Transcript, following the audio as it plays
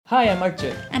Hi, I'm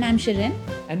Archit, And I'm Shirin.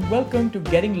 and welcome to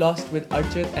Getting Lost with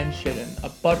Archit and Shirin, a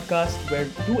podcast where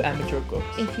two amateur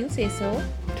cooks If you say so.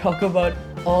 talk about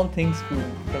all things food,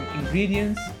 from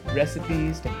ingredients,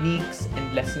 recipes, techniques,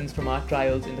 and lessons from our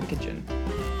trials in the kitchen.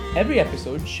 Every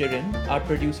episode, Shirin, our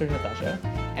producer Natasha,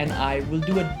 and I will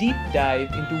do a deep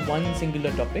dive into one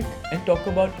singular topic and talk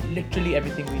about literally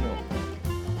everything we know.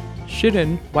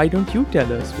 Shirin, why don't you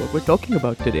tell us what we're talking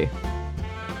about today?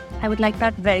 I would like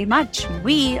that very much.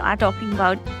 We are talking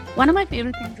about one of my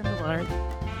favorite things in the world,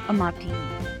 a martini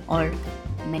or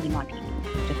many martinis.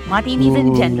 Just martinis in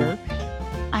Ooh. general.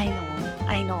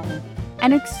 I know.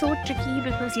 And it's so tricky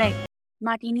because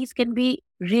martinis can be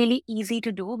really easy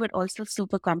to do, but also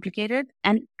super complicated.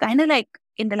 And kind of like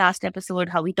in the last episode,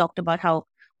 how we talked about how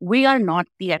we are not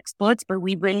the experts, but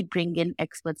we will bring in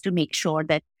experts to make sure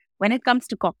that when it comes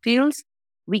to cocktails,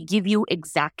 we give you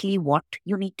exactly what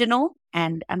you need to know.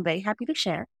 And I'm very happy to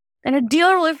share that a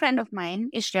dear old friend of mine,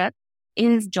 Ishrat,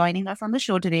 is joining us on the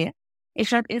show today.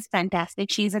 Ishrat is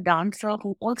fantastic. She's a dancer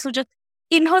who also just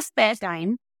in her spare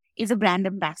time is a brand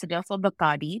ambassador for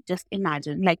Bacardi. Just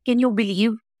imagine, can you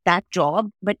believe that job?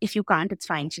 But if you can't, it's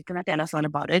fine. She's going to tell us all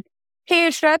about it. Hey,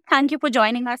 Ishrat, thank you for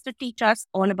joining us to teach us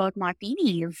all about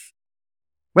martinis.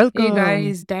 Welcome. Hey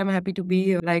guys, damn happy to be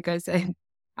here. Like I said,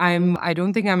 I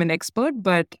don't think I'm an expert,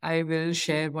 but I will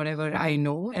share whatever I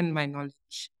know and my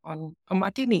knowledge on a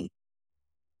martini.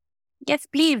 Yes,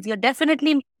 please. You're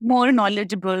definitely more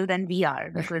knowledgeable than we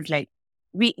are because,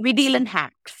 we deal in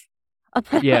hacks.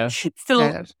 Yeah. So,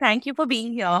 Yeah. thank you for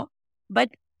being here.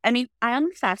 But I mean, I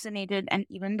am fascinated, and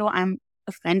even though I'm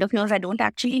a friend of yours, I don't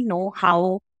actually know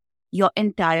how your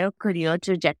entire career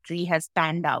trajectory has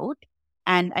panned out.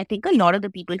 And I think a lot of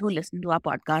the people who listen to our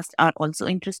podcast are also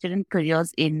interested in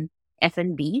careers in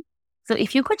F&B. So,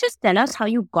 if you could just tell us how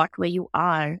you got where you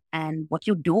are and what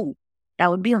you do, that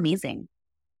would be amazing.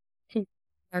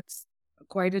 That's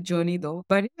quite a journey though.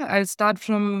 But yeah, I'll start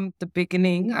from the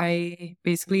beginning. I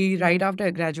basically, right after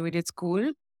I graduated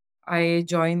school, I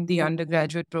joined the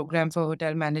undergraduate program for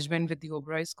hotel management with the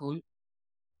Oberoi School.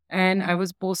 And I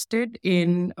was posted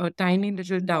in a tiny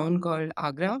little town called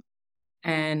Agra.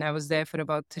 And I was there for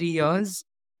about 3 years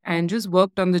and just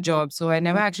worked on the job. So I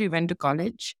never actually went to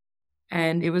college.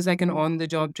 And it was like an on the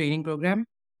job training program.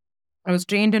 I was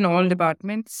trained in all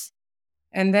departments.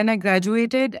 And then I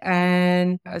graduated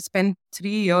and I spent 3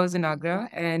 years in Agra.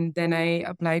 And then I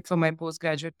applied for my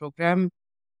postgraduate program.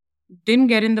 Didn't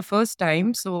get in the first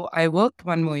time. So I worked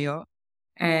one more year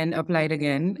and applied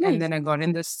again. Nice. And then I got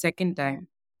in the second time.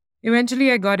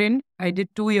 Eventually, I got in. I did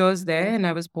 2 years there and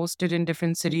I was posted in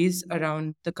different cities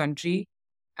around the country.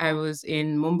 I was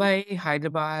in Mumbai,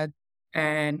 Hyderabad,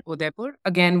 and Udaipur.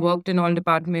 Again, worked in all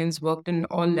departments, worked in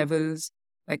all levels,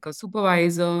 like a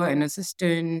supervisor, an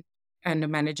assistant, and a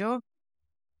manager.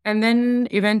 And then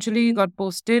eventually got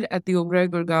posted at the Oberoi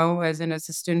Gurgaon as an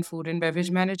assistant food and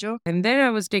beverage manager. And there I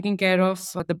was taking care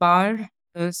of the bar,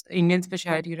 Indian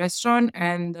specialty restaurant,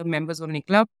 and the members only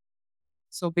club.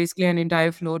 So basically, an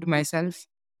entire floor to myself.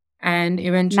 And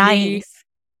eventually, Nice.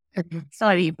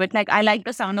 Sorry, but I like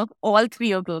the sound of all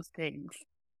three of those things.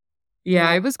 yeah,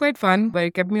 it was quite fun, but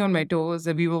it kept me on my toes.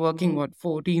 We were working,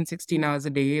 14, 16 hours a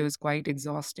day. It was quite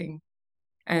exhausting.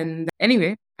 And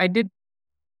anyway, I did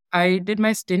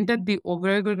my stint at the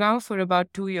Oberoi Gurgaon for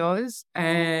about 2 years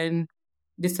and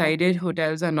decided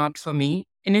hotels are not for me.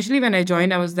 Initially, when I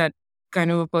joined, I was that kind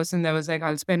of a person that was like,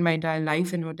 I'll spend my entire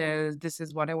life in hotels. This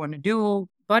is what I want to do.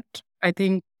 But I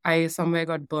think I somewhere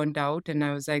got burnt out and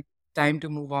I was like, time to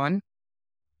move on.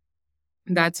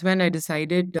 That's when I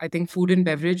decided, I think food and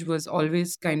beverage was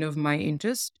always kind of my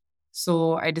interest.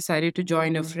 So I decided to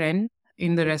join a friend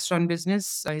in the restaurant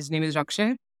business. His name is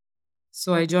Rakshay.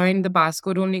 So I joined the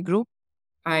Passport Only group.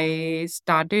 I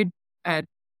started at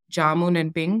Jamun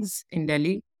and Pings in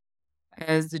Delhi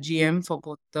as the GM for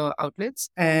both the outlets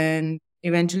and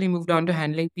eventually moved on to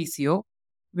handling PCO,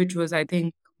 which was, I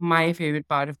think, my favorite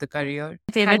part of the career.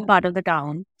 Favorite part of the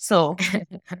town. So,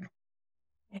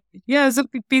 Yeah, so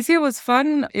PCO was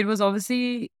fun. It was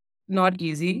obviously not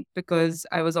easy because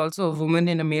I was also a woman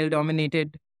in a male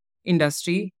dominated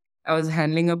industry. I was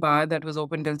handling a bar that was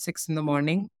open till 6 in the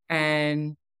morning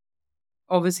and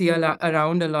obviously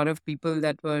around a lot of people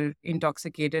that were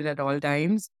intoxicated at all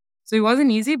times. So it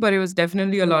wasn't easy, but it was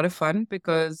definitely a lot of fun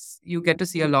because you get to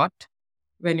see a lot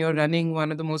when you're running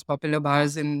one of the most popular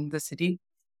bars in the city.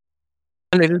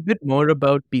 A little bit more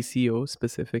about PCO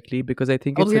specifically because I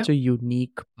think Oh, it's yeah. such a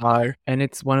unique bar and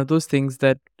it's one of those things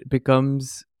that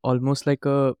becomes almost like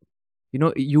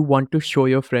you want to show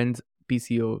your friends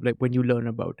PCO like when you learn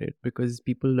about it because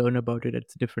people learn about it at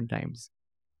different times.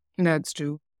 That's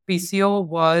true. PCO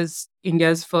was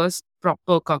India's first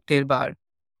proper cocktail bar.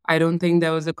 I don't think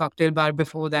there was a cocktail bar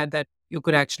before that that you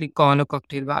could actually call a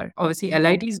cocktail bar. Obviously,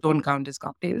 LITs don't count as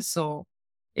cocktails. So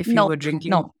if you No, were drinking,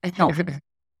 no, no.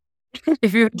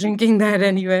 if you're drinking that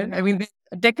anywhere, I mean,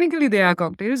 technically they are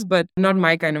cocktails, but not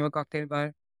my kind of a cocktail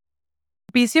bar.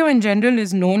 PCO in general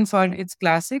is known for its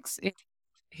classics. It's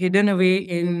hidden away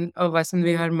in a Vasant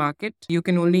Vihar market. You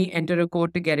can only enter a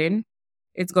code to get in.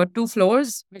 It's got 2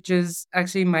 floors, which is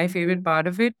actually my favorite part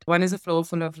of it. One is a floor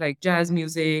full of like jazz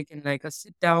music and like a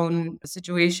sit down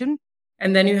situation.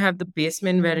 And then you have the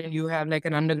basement wherein you have like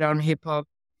an underground hip hop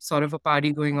sort of a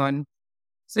party going on.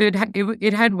 So it had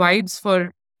vibes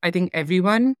for I think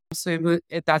everyone. So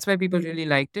that's why people really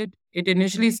liked it. It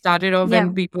initially started off Yeah.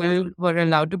 when people were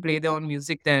allowed to play their own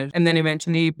music there, and then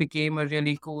eventually it became a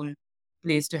really cool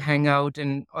place to hang out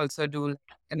and also do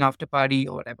an after party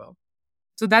or whatever.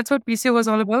 So that's what PCO was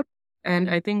all about, and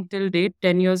I think till date,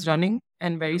 10 years running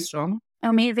and very strong.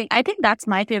 Amazing. I think that's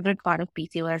my favorite part of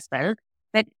PCO as well.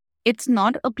 That it's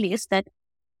not a place that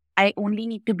I only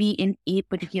need to be in a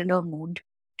particular mood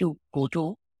to go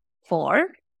to for.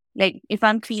 Like, if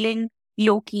I'm feeling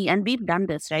low key, and we've done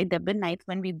this, right? There have been nights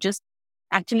when we've just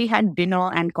actually had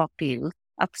dinner and cocktails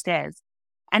upstairs.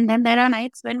 And then there are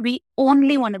nights when we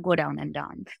only want to go down and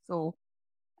dance. So,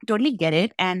 totally get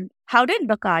it. And how did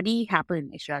Bacardi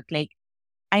happen, Ishrat? Like,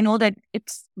 I know that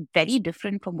it's very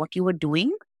different from what you were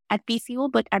doing at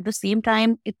PCO, but at the same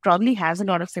time, it probably has a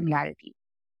lot of similarity.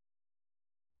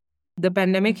 The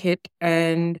pandemic hit,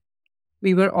 and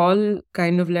we were all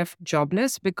kind of left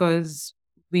jobless because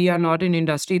we are not an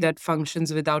industry that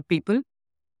functions without people.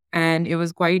 And it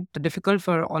was quite difficult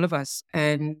for all of us.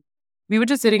 And we were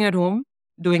just sitting at home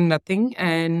doing nothing.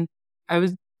 And I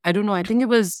don't know, I think it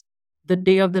was the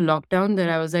day of the lockdown that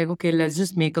I was like, okay, let's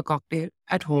just make a cocktail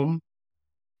at home.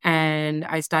 And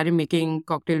I started making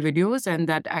cocktail videos, and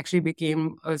that actually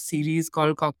became a series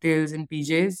called Cocktails in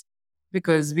PJs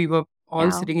because we were all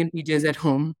Yeah. sitting in PJs at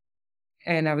home.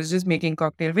 And I was just making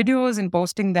cocktail videos and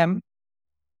posting them.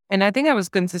 And I think I was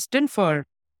consistent for a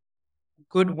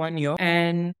good 1 year.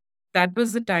 And that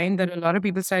was the time that a lot of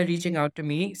people started reaching out to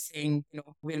me saying,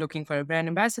 we're looking for a brand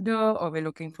ambassador or we're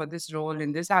looking for this role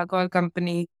in this alcohol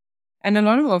company. And a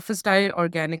lot of offers started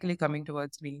organically coming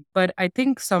towards me. But I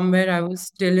think somewhere I was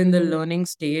still in the learning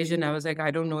stage and I was like, I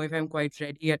don't know if I'm quite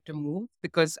ready yet to move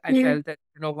because I Yeah. felt that,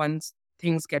 once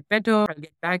things get better, I'll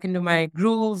get back into my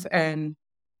groove and,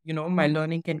 my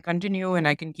learning can continue and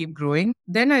I can keep growing.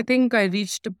 Then I think I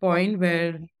reached a point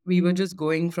where we were just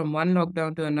going from one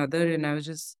lockdown to another and I was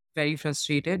just very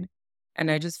frustrated. And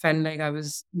I just felt like I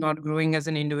was not growing as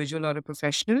an individual or a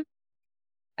professional.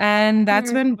 And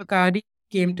that's when Bacardi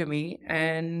came to me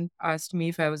and asked me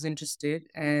if I was interested.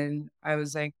 And I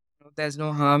was like, there's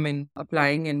no harm in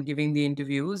applying and giving the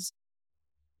interviews.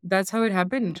 That's how it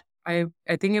happened. I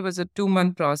think it was a 2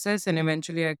 month process and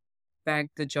eventually I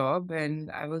bagged the job and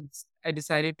I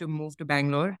decided to move to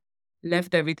Bangalore,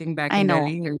 left everything back I in know.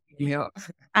 Delhi and came here.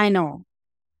 I know.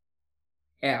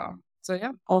 Yeah. So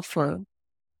yeah. Awful.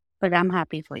 But I'm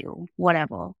happy for you.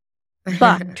 Whatever.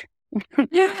 But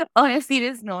on a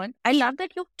serious note, I love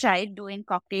that you've tried doing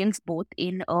cocktails both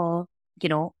in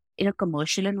in a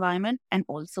commercial environment and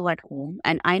also at home.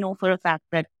 And I know for a fact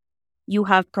that you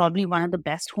have probably one of the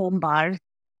best home bars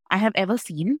I have ever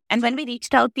seen. And when we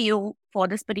reached out to you for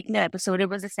this particular episode, it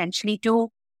was essentially to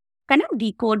kind of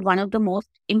decode one of the most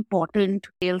important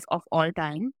tales of all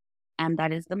time, and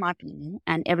that is the martini.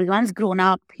 And everyone's grown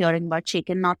up hearing about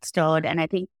shaken, not stirred. And I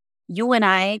think you and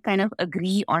I kind of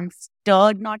agree on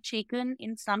stirred, not shaken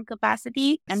in some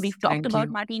capacity. And we've talked Thank about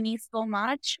you. martinis so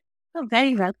much. So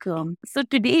very welcome. So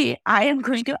today I am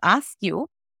going to ask you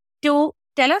to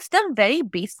tell us the very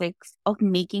basics of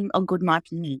making a good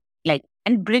martini. Like,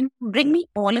 and bring me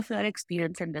all of your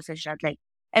experience in this, Ishrat. Like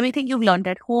everything you've learned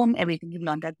at home, everything you've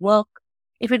learned at work.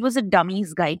 If it was a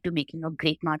dummy's guide to making a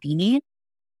great martini,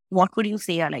 what would you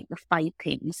say are like the 5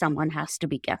 things someone has to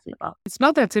be careful about? It's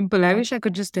not that simple. I wish I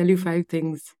could just tell you 5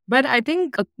 things. But I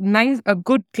think a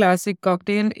good classic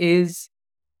cocktail is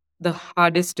the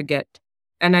hardest to get.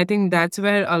 And I think that's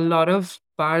where a lot of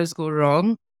bars go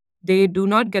wrong. They do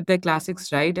not get their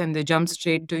classics right and they jump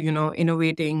straight to,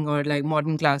 innovating or like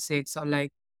modern classics or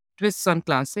like twists on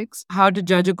classics. How to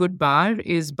judge a good bar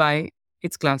is by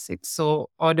its classics. So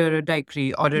order a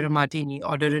daiquiri, order a martini,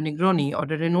 order a Negroni,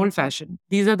 order an old fashioned.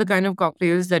 These are the kind of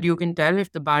cocktails that you can tell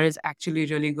if the bar is actually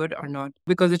really good or not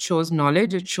because it shows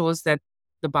knowledge. It shows that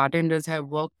the bartenders have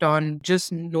worked on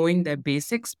just knowing their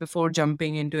basics before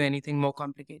jumping into anything more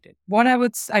complicated.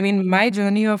 I mean, my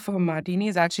journey of a martini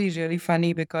is actually really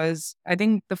funny because I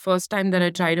think the first time that I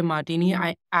tried a martini,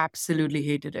 I absolutely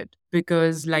hated it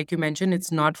because, like you mentioned,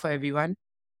 it's not for everyone.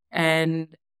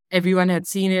 And everyone had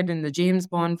seen it in the James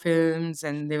Bond films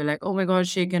and they were like, oh my gosh,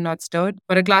 shaken, not stirred.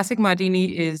 But a classic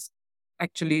martini is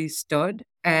actually stirred.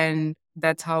 And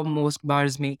that's how most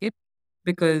bars make it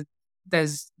because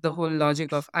there's the whole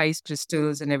logic of ice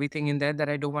crystals and everything in there that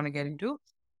I don't want to get into.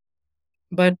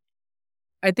 But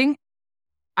I think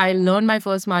I learned my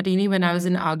first martini when I was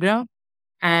in Agra.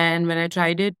 And when I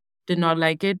tried it, did not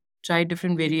like it, tried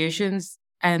different variations.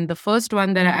 And the first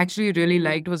one that I actually really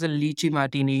liked was a lychee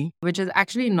martini, which is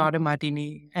actually not a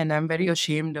martini. And I'm very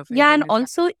ashamed of it. Yeah, and And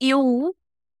it's also you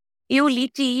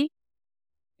lychee.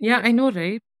 yeah, I know,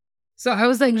 right? So I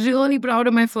was like really proud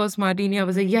of my first martini. I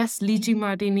was like, yes, lychee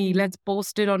martini. Let's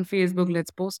post it on Facebook. Let's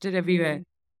post it everywhere.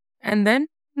 And then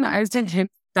I started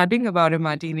studying about a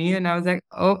martini and I was like,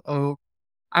 oh.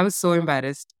 I was so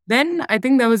embarrassed. Then I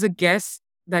think there was a guest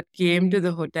that came to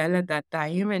the hotel at that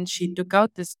time and she took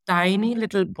out this tiny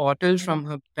little bottle from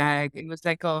her bag. It was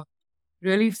like a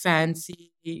really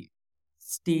fancy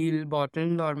steel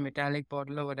bottle or metallic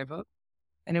bottle or whatever.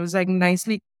 And it was like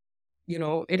nicely,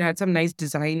 it had some nice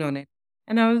design on it.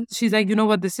 And she's like, you know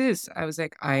what this is? I was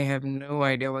like, I have no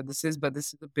idea what this is, but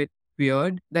this is a bit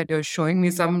weird that you're showing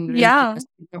me some really Yeah. classic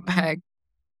in your bag.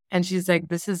 And she's like,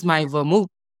 this is my vermouth.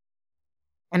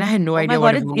 And I had no Oh my idea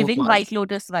what God, a it's vermouth giving was. White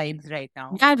Lotus vibes right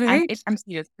now. Yeah, And right? I'm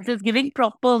serious. It is giving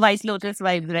proper White Lotus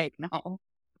vibes right now.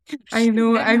 I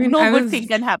know. I mean, No good thing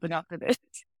can happen after this.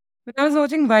 when I was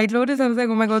watching White Lotus, I was like,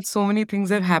 oh my God, so many things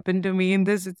have happened to me in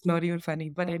this. It's not even funny.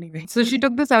 But anyway. So she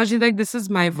took this out. She's like, this is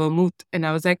my vermouth. And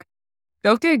I was like,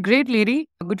 okay, great, lady.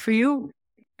 Good for you.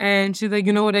 And she's like,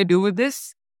 you know what I do with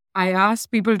this? I ask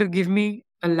people to give me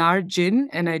a large gin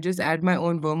and I just add my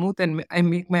own vermouth and I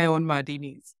make my own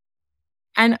martinis.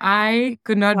 And I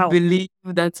could not Wow. believe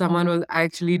that someone was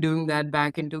actually doing that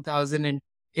back in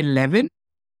 2011.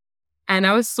 And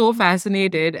I was so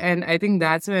fascinated. And I think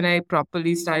that's when I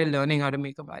properly started learning how to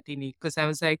make a martini because I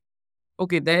was like,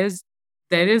 okay, there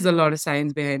is a lot of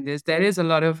science behind this. There is a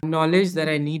lot of knowledge that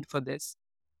I need for this.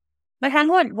 But hang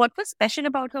on, what was special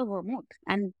about her vermouth?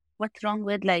 And what's wrong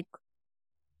with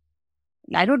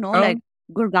I don't know, Um,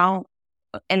 Gurgaon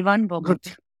L1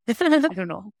 vermouth? I don't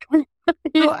know.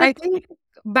 So I think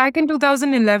back in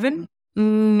 2011,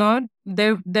 not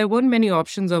there weren't many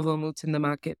options of vermouths in the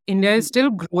market. India is still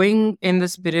growing in the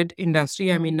spirit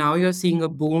industry. I mean, now you're seeing a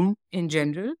boom in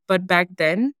general, but back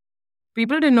then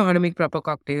people didn't know how to make proper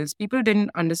cocktails. People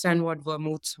didn't understand what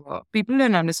vermouths were. People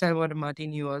didn't understand what a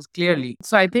martini was clearly.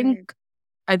 So I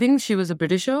think she was a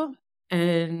Britisher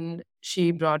and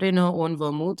she brought in her own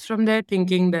vermouth from there,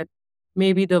 thinking that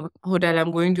maybe the hotel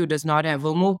I'm going to does not have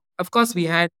vermouth. Of course, we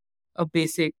had a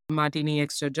basic martini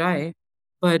extra dry,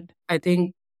 but I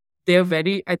think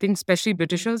especially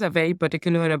Britishers are very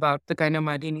particular about the kind of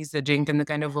martinis they drink and the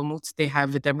kind of vermouths they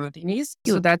have with their martinis.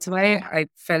 So Cute. that's why I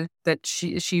felt that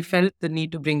she felt the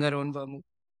need to bring her own vermouth.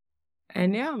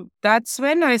 And yeah, that's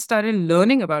when I started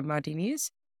learning about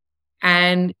martinis.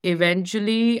 And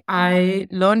eventually, I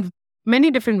learned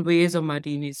many different ways of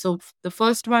martinis. So, the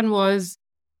first one was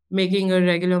making a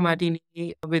regular martini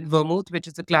with vermouth, which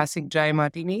is a classic dry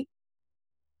martini.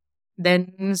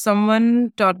 Then,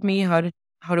 someone taught me how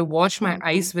to wash my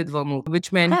ice with vermouth,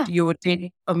 which meant Huh. you would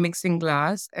take a mixing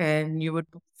glass and you would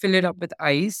fill it up with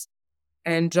ice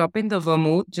and drop in the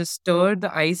vermouth, just stir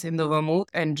the ice in the vermouth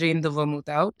and drain the vermouth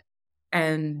out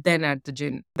and then add the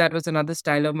gin. That was another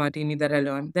style of martini that I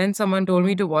learned. Then someone told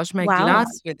me to wash my Wow.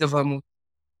 glass with the vermouth.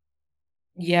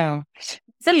 Yeah,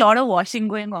 It's a lot of washing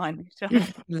going on.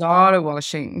 lot of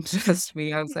washing. Trust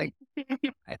me. I was like,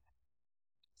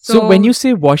 So when so you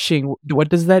say washing, what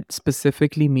does that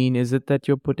specifically mean? Is it that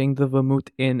you're putting the vermouth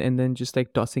in and then just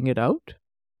like tossing it out?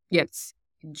 yes,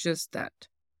 just that.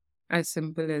 As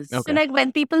simple as So Okay.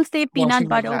 when people say peanut washing the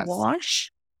butter glass.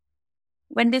 wash,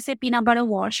 when they say peanut butter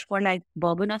wash for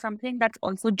bourbon or something, that's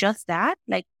also just that?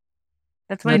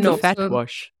 That's what That's it a No, means? fat so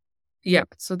wash. yeah,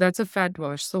 so that's a fat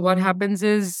wash. So what happens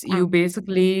is Ah. you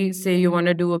basically say you want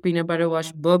to do a peanut butter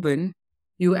wash bourbon.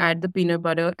 You add the peanut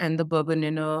butter and the bourbon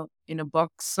in a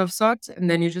box of sorts, and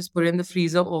then you just put it in the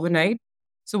freezer overnight.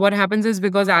 So what happens is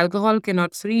because alcohol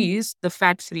cannot freeze, the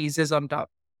fat freezes on top,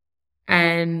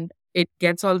 and it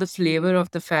gets all the flavor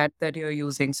of the fat that you're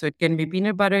using. So it can be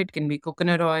peanut butter, it can be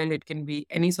coconut oil, it can be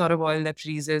any sort of oil that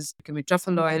freezes, it can be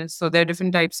truffle oil. So there are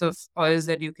different types of oils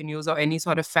that you can use or any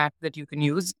sort of fat that you can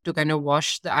use to kind of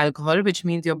wash the alcohol, which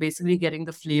means you're basically getting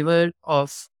the flavor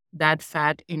of that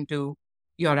fat into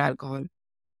your alcohol.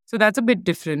 So that's a bit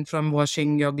different from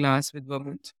washing your glass with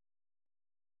vermouth.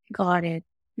 Got it.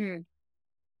 Hmm.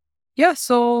 Yeah,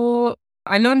 so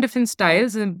I learned different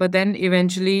styles, but then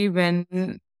eventually,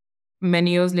 when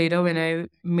many years later, when I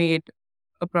made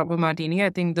a proper martini, I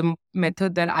think the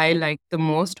method that I liked the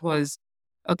most was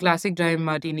a classic dry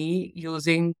martini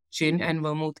using gin and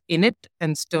vermouth in it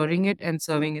and stirring it and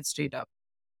serving it straight up.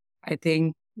 I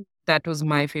think that was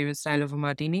my favorite style of a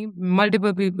martini.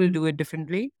 Multiple people do it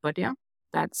differently, but yeah,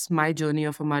 that's my journey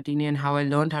of a martini and how I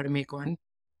learned how to make one.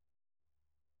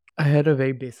 I had a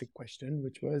very basic question,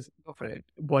 which was, Go for it.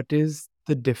 what is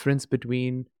the difference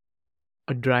between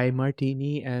a dry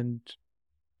martini and,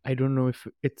 I don't know if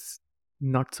it's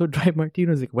not so dry martini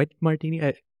or is it wet martini?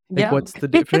 Yeah. What's the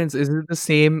difference? Is it the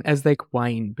same as like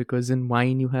wine? Because in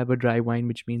wine you have a dry wine,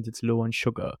 which means it's low on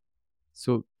sugar.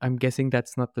 So I'm guessing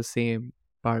that's not the same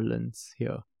parlance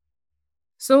here.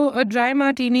 So a dry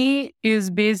martini is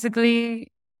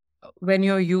basically when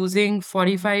you're using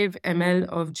 45 ml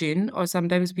of gin, or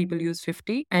sometimes people use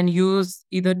 50, and use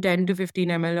either 10 to 15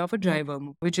 ml of a dry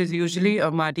vermouth, which is usually a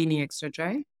martini extra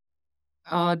dry.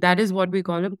 That is what we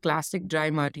call a classic dry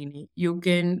martini. A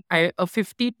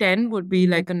 50-10 would be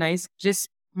like a nice crisp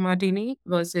martini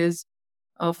versus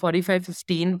a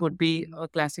 45-15 would be a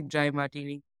classic dry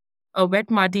martini. A wet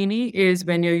martini is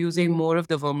when you're using more of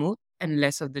the vermouth and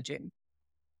less of the gin.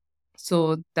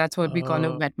 So that's what we call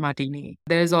a wet martini.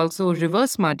 There's also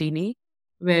reverse martini,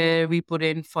 where we put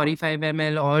in 45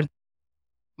 ml or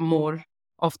more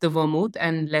of the vermouth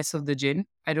and less of the gin.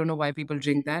 I don't know why people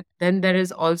drink that. Then there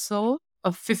is also a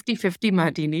 50-50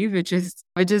 martini, which is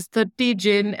 30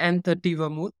 gin and 30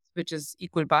 vermouth, which is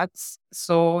equal parts.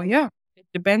 So yeah, it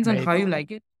depends on Right. how you like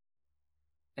it,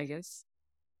 I guess.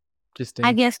 Interesting.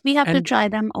 I guess we have to And- try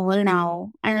them all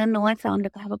now. I don't know, I sound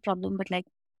like I have a problem, but like,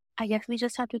 I guess we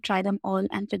just have to try them all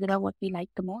and figure out what we like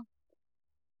the most.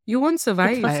 You won't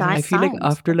survive. for I feel like science.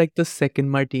 after like the second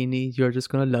martini, you're just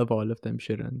gonna love all of them,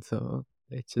 Shiran. So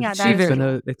it's just Yeah, She that is will.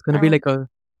 true. it's gonna be Uh, like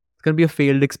it's gonna be a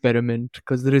failed experiment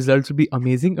because the results will be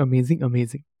amazing, amazing,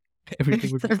 amazing.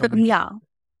 Everything would be amazing. Yeah.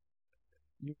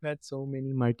 You've had so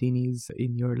many martinis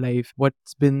in your life.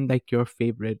 What's been like your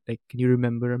favorite? Like, can you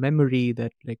remember a memory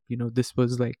that like, this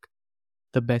was like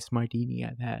the best martini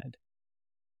I've had?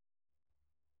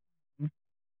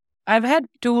 I've had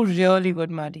 2 really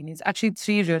good martinis, actually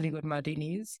 3 really good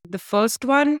martinis. The first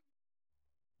one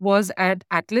was at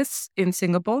Atlas in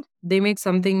Singapore. They make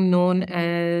something known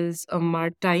as a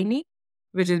martini,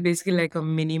 which is basically like a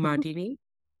mini martini.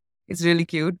 It's really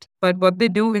cute. But what they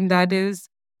do in that is,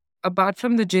 apart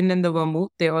from the gin and the vermouth,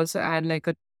 they also add like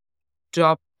a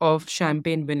drop of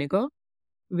champagne vinegar,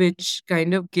 which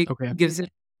kind of Okay. gives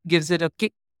it a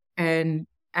kick and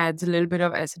adds a little bit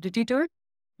of acidity to it,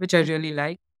 which I really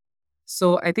like.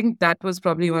 So I think that was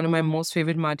probably one of my most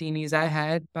favorite martinis I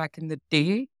had back in the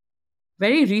day.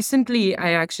 Very recently,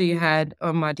 I actually had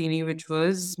a martini which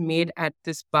was made at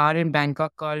this bar in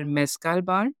Bangkok called Mezcal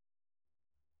Bar.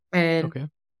 And Okay.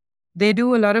 they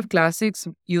do a lot of classics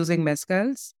using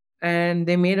mezcals. And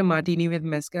they made a martini with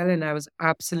mezcal, and I was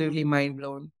absolutely mind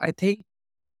blown. I think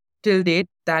till date,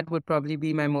 that would probably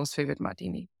be my most favorite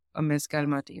martini, a mezcal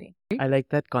martini. I like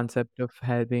that concept of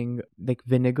having like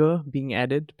vinegar being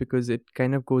added because it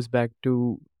kind of goes back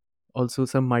to also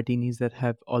some martinis that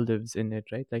have olives in it,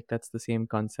 right? Like that's the same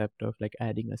concept of like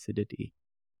adding acidity.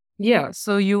 Yeah.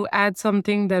 So you add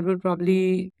something that will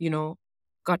probably,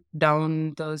 cut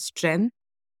down the strength.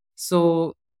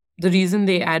 So the reason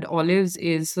they add olives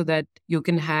is so that you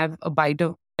can have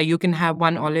you can have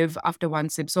one olive after one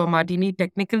sip. So a martini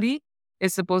technically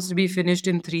is supposed to be finished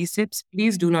in 3 sips.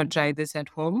 Please do not try this at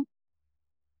home.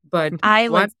 But I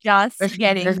was what? just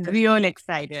getting real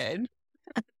excited.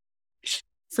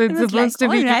 So I it's was like, supposed to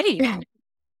be. all right.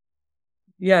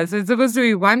 Yeah, so it's supposed to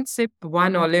be one sip,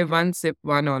 one olive, one sip,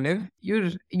 one olive.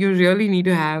 You really need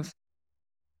to have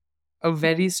a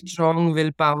very strong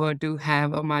willpower to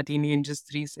have a martini in just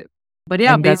 3 sips. But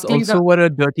yeah, And that's basically also what a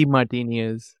dirty martini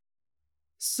is.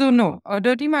 So no, a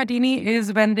dirty martini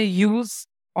is when they use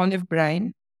olive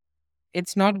brine.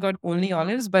 It's not got only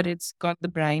olives, but it's got the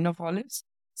brine of olives.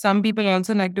 Some people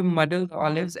also like to muddle the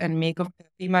olives and make a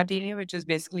dirty martini, which is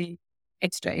basically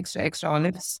extra, extra, extra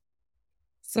olives.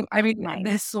 So I mean, Nice.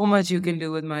 there's so much you can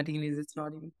do with martinis. It's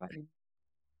not even funny.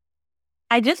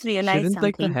 I just realized Shirin's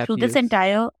like the something through this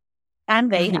happiest. I'm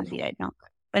very happy right now.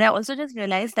 But I also just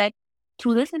realized that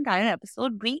through this entire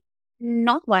episode, we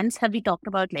not once have we talked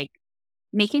about like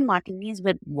making martinis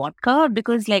with vodka,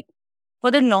 because like for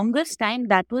the longest time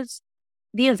that was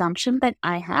the assumption that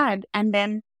I had. And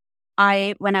then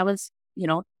when I was,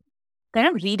 kind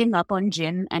of reading up on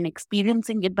gin and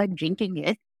experiencing it by drinking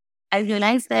it, I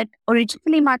realized that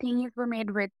originally martinis were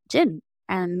made with gin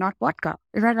and not vodka.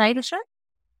 Is that right, Ishrat?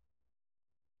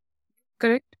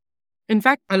 Correct. In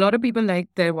fact, a lot of people like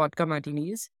their vodka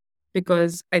martinis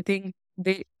because I think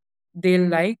they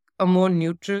like a more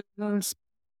neutral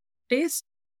taste.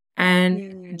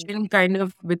 And gin kind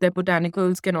of with their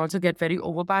botanicals can also get very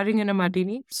overpowering in a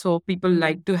martini. So people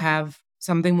like to have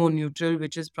something more neutral,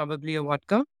 which is probably a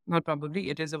vodka. Not probably,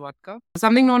 it is a vodka.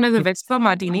 Something known as a Vespa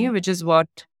martini, which is what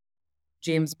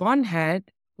James Bond had,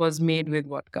 was made with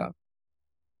vodka.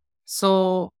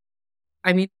 So,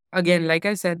 I mean, again, like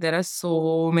I said, there are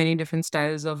so many different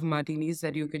styles of martinis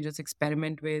that you can just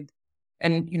experiment with.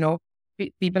 And,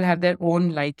 people have their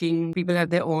own liking. People have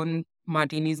their own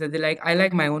martinis that they like. I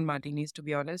like my own martinis, to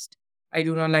be honest. I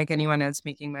do not like anyone else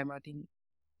making my martini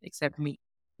except me.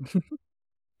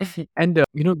 And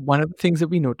one of the things that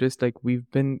we noticed, like we've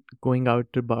been going out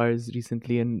to bars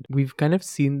recently, and we've kind of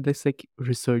seen this like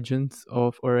resurgence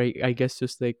of, or I guess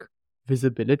just like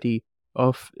visibility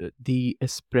of the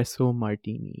espresso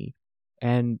martini,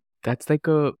 and that's like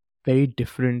a very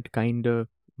different kind of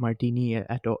martini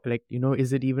at all. Like,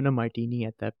 is it even a martini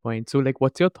at that point? So, like,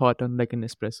 what's your thought on like an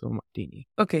espresso martini?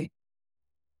 Okay.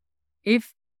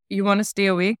 If you want to stay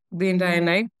awake the entire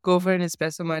night, go for an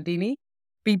espresso martini.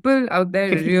 People out there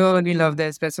really love their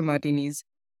espresso martinis.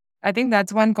 I think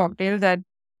that's one cocktail that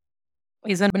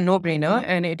is a no-brainer,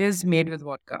 and it is made with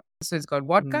vodka. So it's got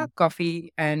vodka,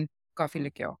 coffee, and coffee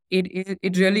liqueur.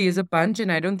 It really is a punch,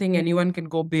 and I don't think anyone can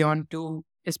go beyond 2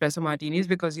 espresso martinis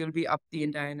because you'll be up the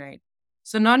entire night.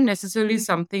 So not necessarily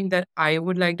something that I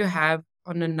would like to have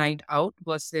on a night out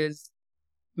versus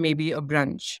maybe a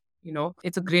brunch.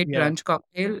 It's a great Yeah. brunch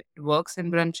cocktail. It works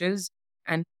in brunches,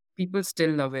 and people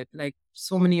still love it. Like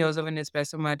so many years of an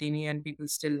espresso martini, and people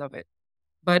still love it.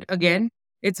 But again,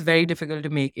 it's very difficult to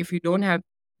make. If you don't have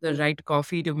the right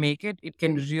coffee to make it, it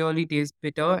can really taste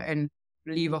bitter and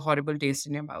leave a horrible taste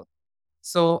in your mouth.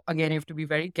 So again, you have to be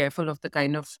very careful of the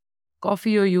kind of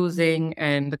coffee you're using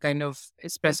and the kind of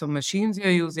espresso machines you're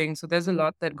using. So there's a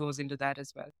lot that goes into that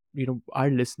as well.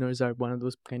 Our listeners are one of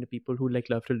those kind of people who like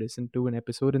love to listen to an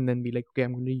episode and then be like, okay,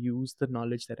 I'm going to use the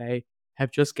knowledge that I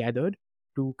have just gathered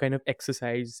to kind of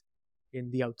exercise in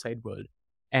the outside world.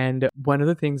 And one of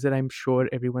the things that I'm sure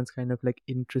everyone's kind of like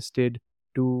interested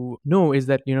to know is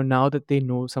that, now that they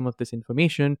know some of this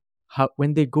information,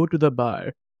 when they go to the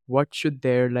bar, what should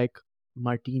their like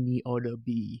martini order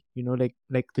be?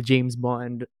 Like the James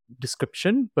Bond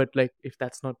description, but like if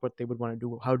that's not what they would want to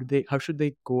do, how should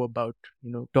they go about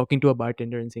talking to a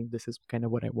bartender and saying this is kind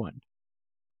of what I want?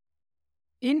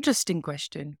 Interesting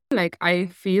question. Like, I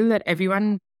feel that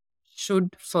everyone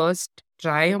should first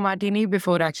try a martini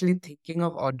before actually thinking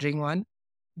of ordering one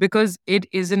because it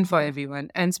isn't for everyone.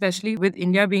 And especially with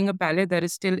India being a palate that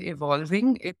is still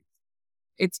evolving,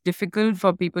 it's difficult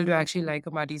for people to actually like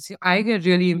a martini. I get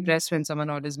really impressed when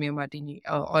someone orders me a martini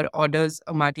or orders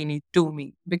a martini to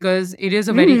me because it is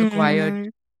a very acquired,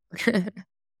 it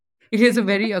is a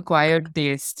very acquired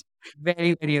taste.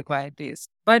 Very, very acquired taste.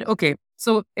 But okay,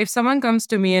 so if someone comes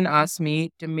to me and asks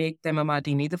me to make them a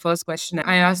martini, the first question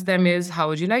I ask them is, how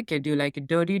would you like it? Do you like it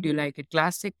dirty? Do you like it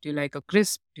classic? Do you like a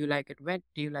crisp? Do you like it wet?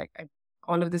 Do you like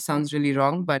all of this sounds really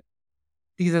wrong, but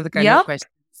these are the kind of Yep.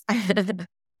 questions.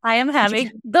 I am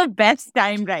having the best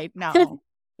time right now.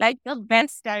 Like the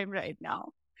best time right now.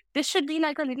 This should be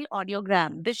like a little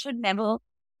audiogram. This should never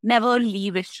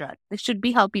leave Ishrat. This should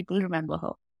be how people remember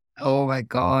her. Oh my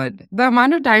God. The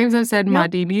amount of times I've said Yep.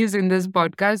 martinis in this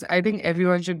podcast, I think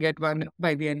everyone should get one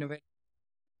by the end of it.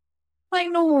 I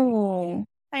know.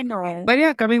 But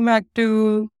yeah, coming back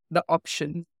to the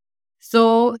option.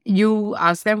 So you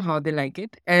ask them how they like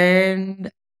it,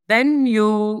 and then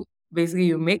you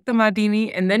make the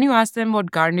martini, and then you ask them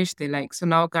what garnish they like. So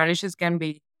now garnishes can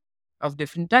be of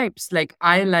different types. Like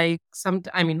I like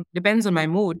depends on my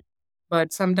mood,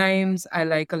 but sometimes I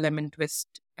like a lemon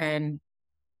twist, and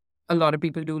a lot of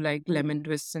people do like lemon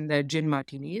twists in their gin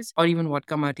martinis or even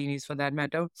vodka martinis for that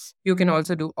matter. You can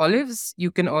also do olives.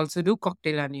 You can also do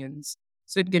cocktail onions.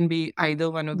 So it can be either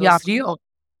one of those Yeah. three. Or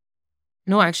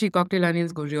no, actually, cocktail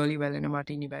onions go really well in a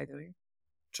martini. By the way,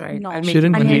 try it. No, I'll make Shirin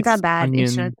you one onions next. are bad, onion.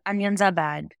 Ishrat. Onions are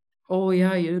bad. Oh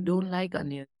yeah, you don't like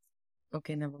onions.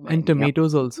 Okay, never mind. And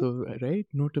tomatoes also, right?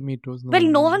 No tomatoes, no Well,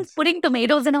 no onions. one's putting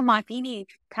tomatoes in a martini.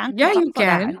 Thank Yeah, God you for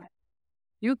can. that.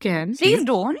 You can. Please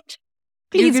don't.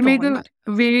 You Please can make don't.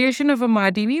 a variation of a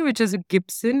martini, which is a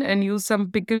Gibson, and use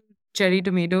some pickled cherry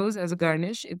tomatoes as a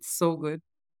garnish. It's so good.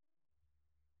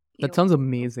 That sounds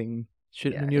amazing.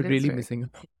 Yeah, You're it is really very missing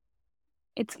out.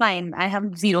 It's fine. I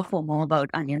have zero FOMO about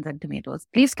onions and tomatoes.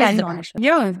 Please carry on, Ishrat.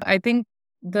 Yeah, I think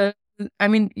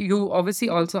you obviously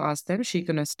also asked them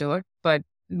shaken or stirred, but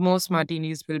most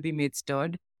martinis will be made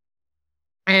stirred.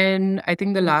 And I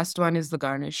think the last one is the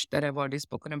garnish that I've already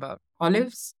spoken about.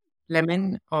 Olives,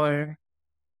 lemon, or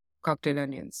cocktail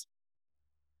onions.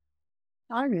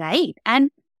 All right.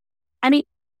 And I mean,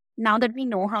 now that we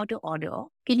know how to order,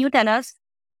 can you tell us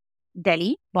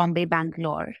Delhi, Bombay,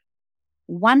 Bangalore,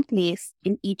 one place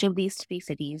in each of these three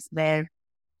cities where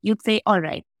you'd say, all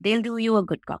right, they'll do you a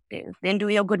good cocktail. They'll do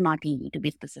you a good martini, to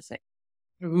be specific.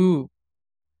 Ooh.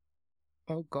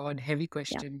 Oh God, heavy Yeah.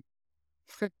 question.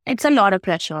 It's a lot of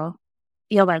pressure.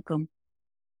 You're welcome.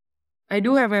 I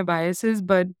do have my biases,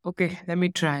 but okay, let me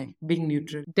try being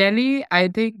neutral. Delhi, I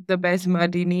think the best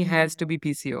martini has to be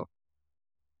PCO.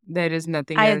 There is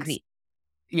nothing I else. agree.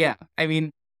 Yeah, I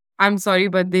mean, I'm sorry,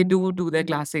 but they do their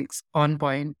classics on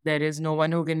point. There is no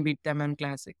one who can beat them on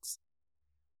classics.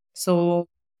 So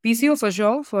PCO for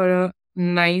sure for a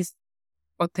nice,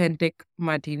 authentic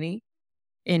martini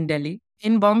in Delhi.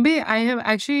 In Bombay, I have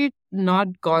actually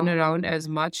not gone around as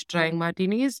much trying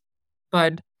martinis,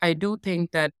 but I do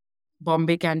think that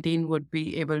Bombay Canteen would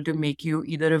be able to make you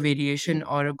either a variation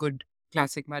or a good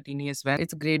classic martini as well.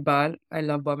 It's a great bar. I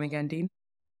love Bombay Canteen.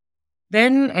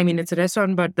 Then, I mean, it's a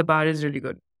restaurant, but the bar is really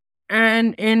good.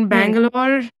 And in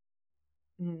Bangalore,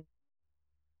 mm,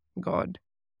 God,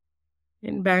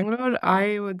 in Bangalore,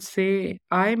 I would say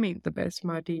I make the best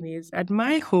martinis at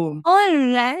my home. All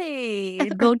right.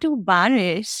 Go to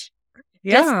Barish.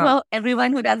 Just Yeah. for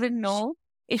everyone who doesn't know,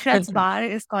 Ishrat's bar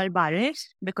is called Barish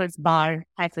because bar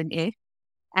 -ish.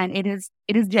 And it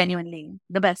is genuinely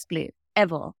the best place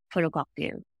ever for a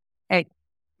cocktail. Like,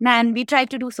 man, we tried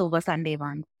to do Sober Sunday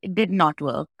once. It did not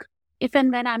work. If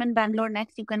and when I'm in Bangalore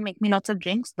next, you can make me lots of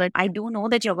drinks, but I do know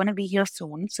that you're going to be here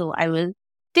soon, so I will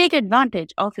take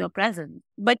advantage of your presence.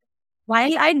 But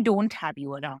while I don't have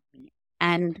you around me,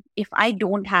 and if I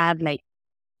don't have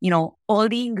all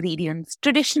the ingredients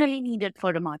traditionally needed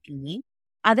for a martini,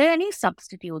 are there any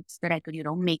substitutes that I could,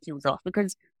 make use of?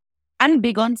 Because I'm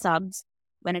big on subs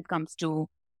when it comes to,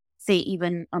 say,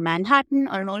 even a Manhattan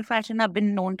or an old fashioned. I've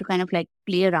been known to kind of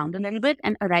play around a little bit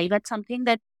and arrive at something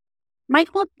that might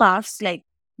not pass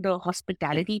the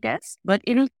hospitality test, but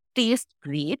it'll taste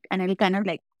great and it'll kind of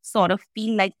sort of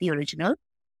feel like the original.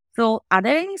 So are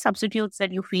there any substitutes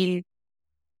that you feel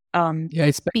Yeah,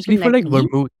 especially speaking for like like me?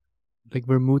 vermouth. Like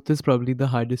vermouth is probably the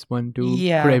hardest one for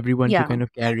Yeah. everyone to Yeah. kind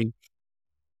of carry.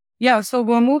 Yeah, so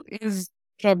vermouth is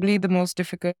probably the most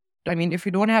difficult. I mean, if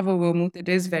you don't have a vermouth, it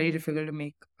is very difficult to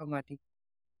make a martini.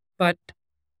 But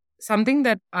something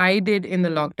that I did in the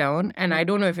lockdown, and I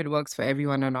don't know if it works for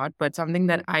everyone or not, but something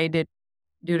that I did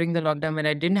during the lockdown when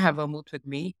I didn't have vermouth with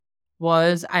me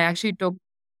was I actually took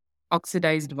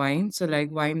oxidized wine. So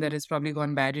like wine that has probably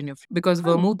gone bad in your because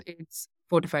vermouth is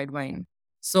fortified wine.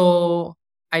 So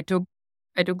I took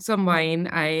some wine,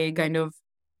 I kind of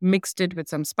mixed it with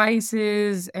some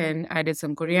spices and added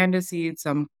some coriander seeds,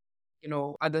 some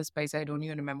other spice. I don't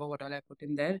even remember what all I put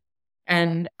in there.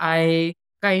 And I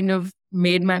kind of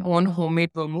made my own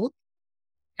homemade vermouth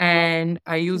and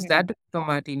I use Yeah. that for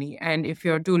martini. And if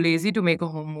you're too lazy to make a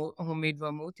homemade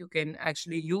vermouth, you can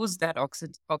actually use that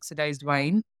oxidized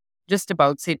wine, just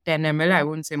about say 10 ml. I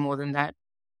wouldn't say more than that,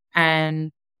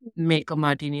 and make a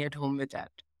martini at home with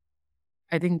that.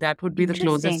 I think that would be the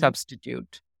closest Interesting.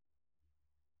 substitute.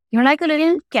 You're like a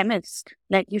little chemist.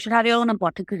 Like you should have your own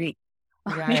apothecary.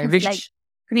 Yeah, I It's wish. like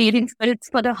creating spirits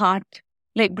for the heart.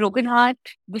 Like broken heart,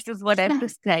 this is what I've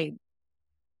prescribed.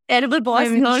 Terrible boss,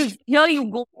 wish. here you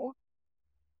go.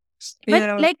 But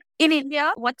Yeah. like in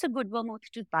India, what's a good vermouth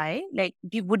to buy? Like,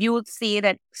 would you say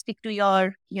that stick to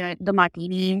your, the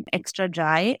martini extra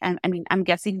dry? And I mean, I'm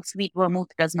guessing sweet vermouth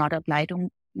does not apply to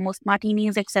most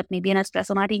martinis except maybe an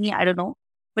espresso martini. I don't know.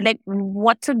 But like,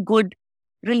 what's a good,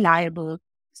 reliable,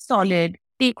 solid,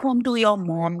 take home to your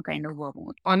mom kind of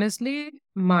vermouth? Honestly,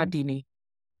 martini,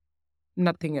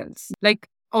 nothing else. Like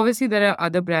obviously there are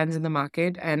other brands in the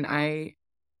market, and I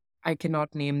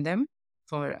cannot name them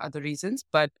for other reasons,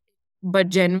 but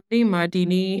generally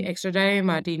martini extra dry,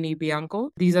 martini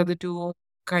bianco, these are the two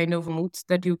kind of vermouths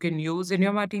that you can use in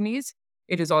your martinis.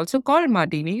 It is also called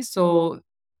martini, so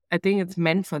I think it's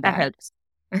meant for That that. helps.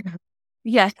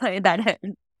 Yeah, that helps.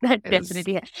 That Yes.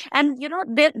 definitely helps. And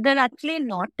they're actually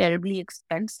not terribly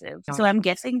expensive. So No. I'm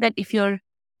guessing that if you're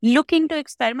looking to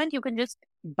experiment, you can just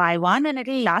buy one and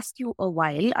it'll last you a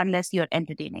while unless you're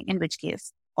entertaining, in which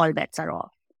case all bets are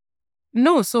off.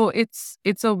 No, so it's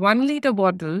a 1 liter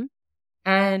bottle,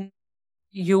 and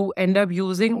you end up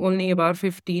using only about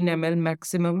 15 ml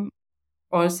maximum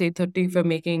or say 30 for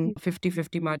making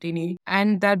 50-50 martini.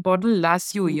 And that bottle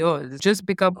lasts you years. Just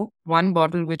pick up one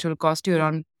bottle which will cost you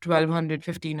around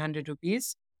 1,200-1,500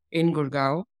 rupees in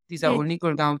Gurgaon. These are only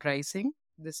Gurgaon pricing.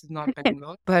 This is not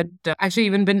Bangalore. But actually,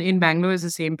 even in Bangalore is the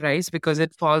same price because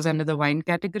it falls under the wine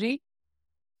category.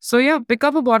 So yeah, pick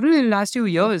up a bottle, it'll last you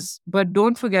years. But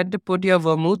don't forget to put your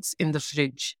vermouths in the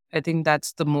fridge. I think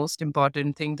that's the most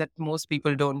important thing that most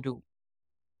people don't do.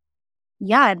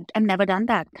 Yeah, I've never done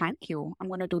that. Thank you. I'm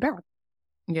going to do that.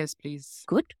 Yes, please.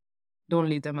 Good. Don't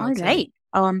leave them All outside.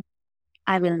 right.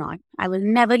 I will not. I will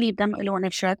never leave them alone,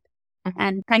 Ishrat.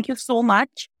 And thank you so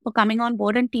much for coming on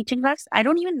board and teaching us. I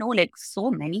don't even know like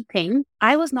so many things.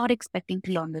 I was not expecting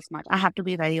to learn this much. I have to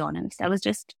be very honest. I was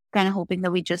just kind of hoping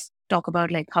that we just talk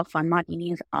about like how fun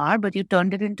martinis are, but you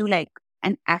turned it into like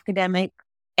an academic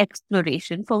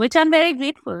exploration for which I'm very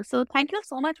grateful. So thank you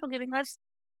so much for giving us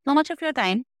so much of your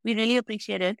time. We really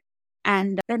appreciate it.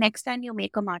 And the next time you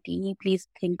make a martini, please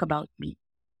think about me.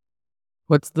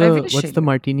 What's the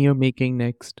martini you're making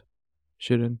next,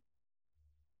 Shirin?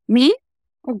 Me?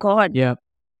 Oh God. Yeah.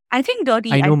 I think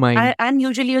dirty. I know mine. I'm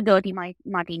usually a dirty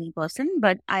martini person,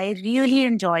 but I really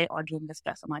enjoy ordering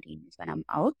espresso martinis when I'm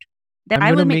out. Then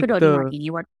I will make a dirty martini.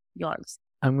 What yours?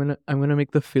 I'm gonna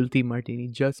make the filthy martini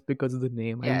just because of the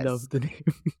name. Yes. I love the name.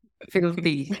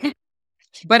 Filthy.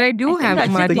 But I do have a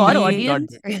martini.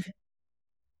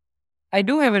 I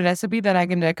do have a recipe that I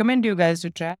can recommend you guys to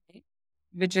try,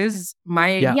 which is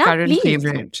my current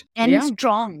favorite. And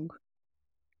strong.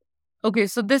 Okay,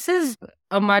 so this is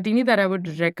a martini that I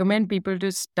would recommend people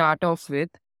to start off with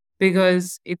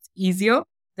because it's easier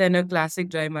than a classic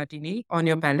dry martini on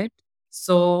your palate.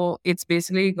 So it's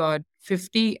basically got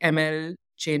 50 ml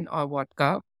gin or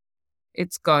vodka.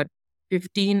 It's got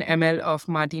 15 ml of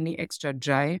martini extra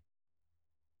dry,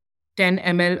 10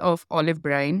 ml of olive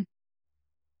brine,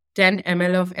 10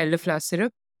 ml of elderflower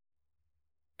syrup,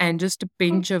 and just a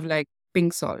pinch of like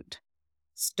pink salt.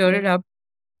 Stir it up,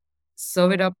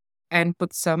 serve it up, and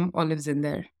put some olives in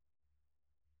there.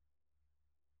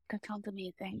 That sounds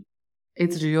amazing.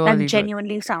 It's really That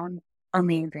genuinely sounds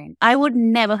amazing. I would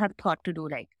never have thought to do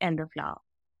like elderflower.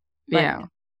 Yeah.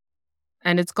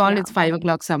 And it's called It's 5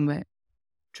 o'clock somewhere.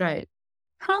 Try it.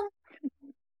 Huh?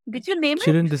 Did you name it?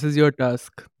 Shirin, this is your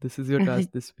task. This is your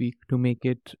task this week to make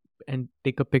it and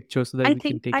take a picture so that we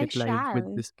can take it live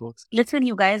with this post. Listen,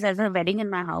 you guys, there's a wedding in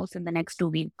my house in the next 2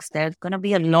 weeks. There's going to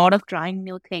be a lot of trying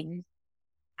new things.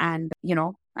 And, you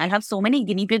know, I'll have so many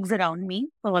guinea pigs around me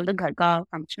for all the gharka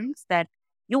functions that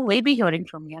you will be hearing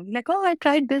from me. I'll be like, oh, I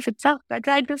tried this. It sucked. I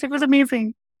tried this. It was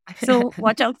amazing. So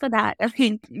watch out for that. I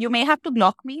mean, you may have to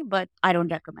block me, but I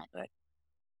don't recommend it.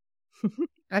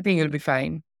 I think you'll be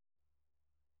fine.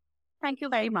 Thank you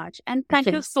very much. And thank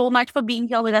you so much for being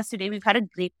here with us today. We've had a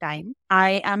great time.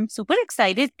 I am super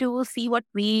excited to see what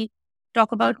we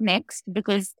talk about next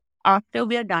because after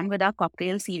we are done with our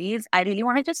cocktail series, I really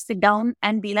want to just sit down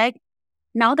and be like,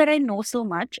 now that I know so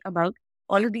much about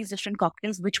all of these different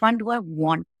cocktails, which one do I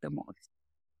want the most?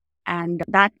 And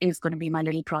that is going to be my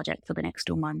little project for the next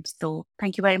 2 months. So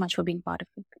thank you very much for being part of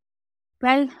it.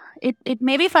 Well, it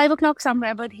may be 5 o'clock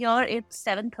somewhere, but here it's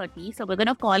 7:30. So we're going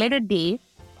to call it a day.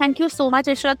 Thank you so much,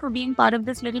 Ishrat, for being part of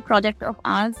this little project of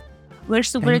ours. We're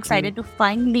super excited to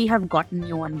finally have gotten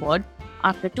you on board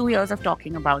after 2 years of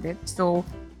talking about it. So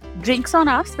drinks on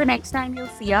us the next time you'll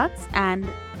see us. And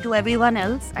to everyone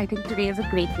else, I think today is a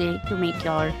great day to make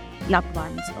your loved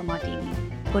ones a martini.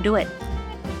 Go do it.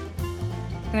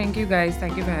 Thank you guys.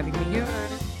 Thank you for having me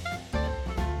here.